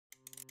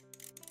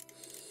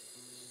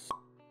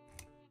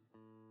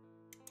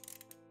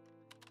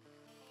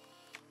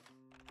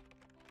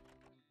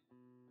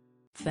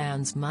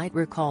Fans might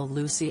recall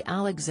Lucy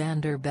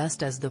Alexander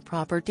best as the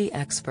property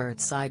expert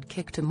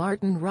sidekick to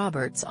Martin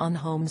Roberts on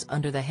Homes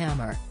Under the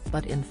Hammer,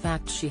 but in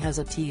fact she has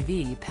a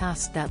TV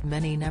past that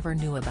many never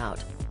knew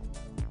about.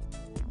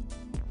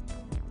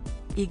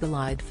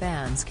 Eagle-eyed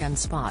fans can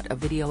spot a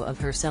video of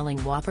her selling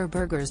Whopper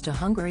burgers to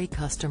hungry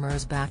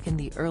customers back in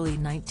the early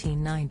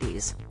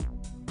 1990s.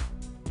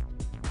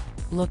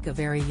 "Look, a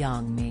very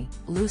young me,"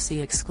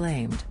 Lucy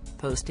exclaimed,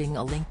 posting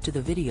a link to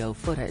the video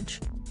footage.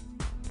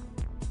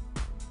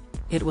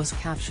 It was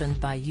captioned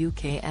by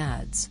UK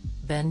Ads.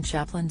 Ben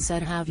Chaplin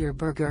said "Have your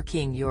Burger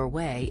King your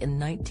way" in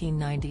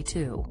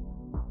 1992.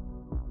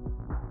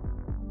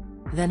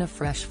 Then a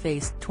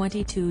fresh-faced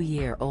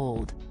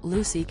 22-year-old,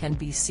 Lucy can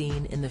be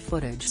seen in the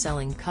footage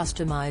selling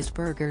customized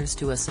burgers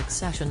to a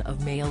succession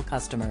of male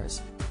customers.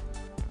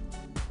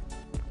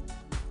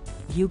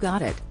 "You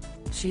got it,"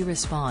 she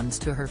responds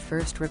to her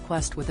first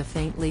request with a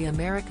faintly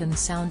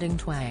American-sounding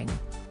twang.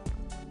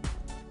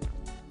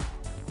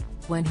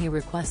 When he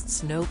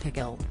requests no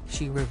pickle,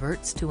 she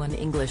reverts to an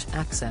English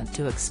accent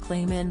to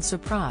exclaim in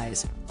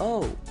surprise,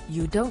 "Oh,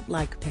 you don't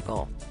like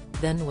pickle?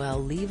 Then well,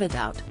 leave it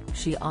out,"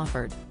 she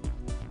offered.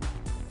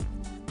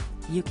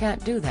 "You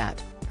can't do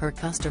that," her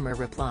customer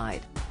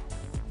replied.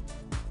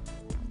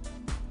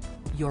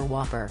 "Your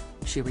Whopper,"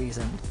 she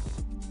reasoned.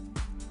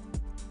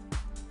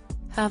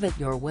 "Have it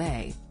your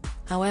way."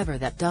 However,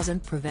 that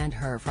doesn't prevent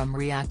her from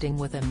reacting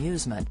with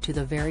amusement to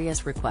the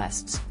various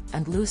requests,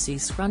 and Lucy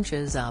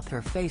scrunches up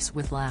her face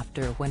with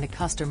laughter when a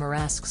customer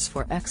asks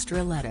for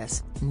extra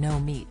lettuce, no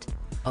meat.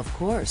 Of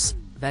course,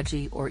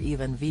 veggie or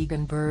even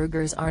vegan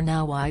burgers are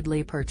now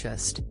widely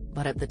purchased,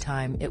 but at the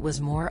time it was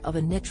more of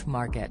a niche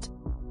market.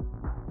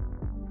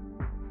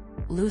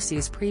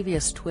 Lucy's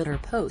previous Twitter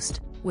post,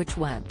 which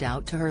went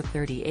out to her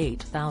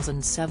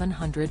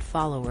 38,700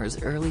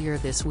 followers earlier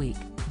this week,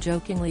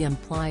 jokingly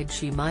implied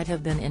she might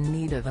have been in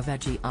need of a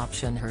veggie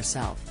option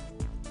herself.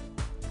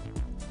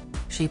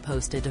 She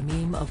posted a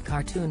meme of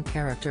cartoon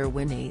character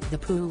Winnie the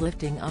Pooh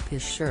lifting up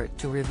his shirt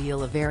to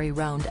reveal a very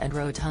round and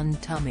rotund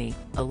tummy,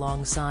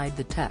 alongside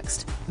the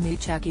text, "Me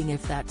checking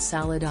if that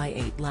salad I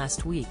ate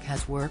last week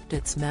has worked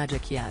its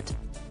magic yet."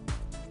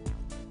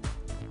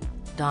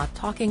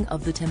 Talking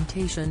of the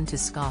temptation to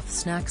scoff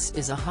snacks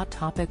is a hot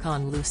topic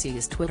on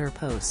Lucy's Twitter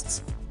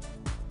posts.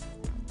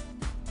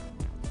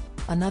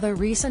 Another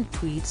recent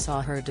tweet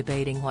saw her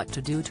debating what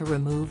to do to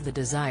remove the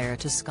desire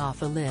to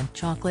scoff a Lindt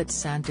chocolate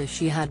Santa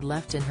she had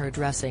left in her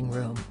dressing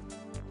room.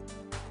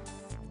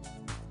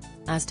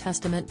 As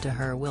testament to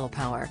her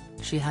willpower,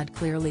 she had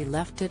clearly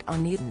left it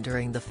uneaten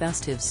during the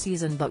festive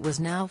season but was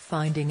now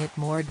finding it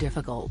more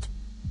difficult.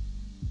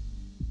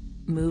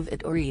 "Move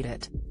it or eat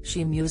it,"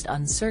 she mused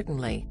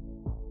uncertainly.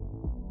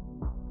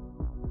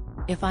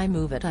 "If I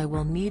move it I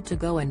will need to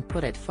go and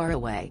put it far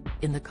away,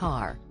 in the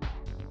car.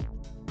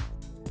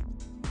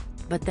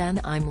 But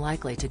then I'm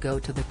likely to go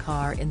to the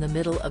car in the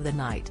middle of the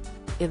night.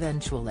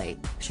 Eventually,"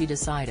 she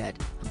decided,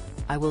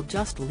 "I will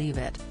just leave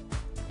it."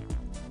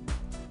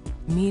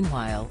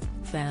 Meanwhile,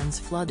 fans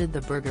flooded the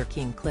Burger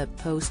King clip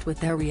post with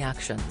their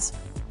reactions.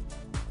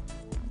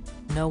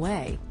 "No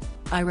way.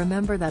 I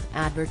remember that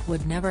advert,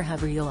 would never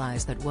have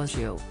realized that was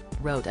you,"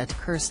 wrote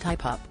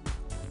 @CurseTypeUp.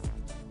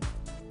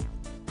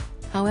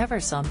 However,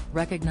 some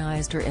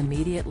recognized her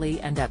immediately,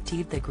 and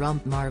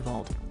 @TheGrump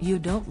marveled, "You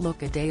don't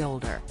look a day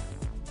older."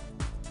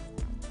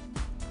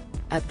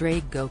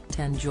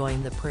 @DrakeGoat10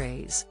 joined the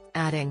praise,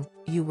 adding,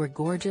 "You were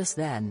gorgeous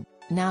then,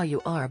 now you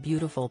are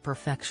beautiful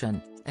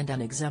perfection, and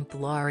an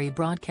exemplary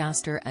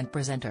broadcaster and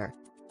presenter."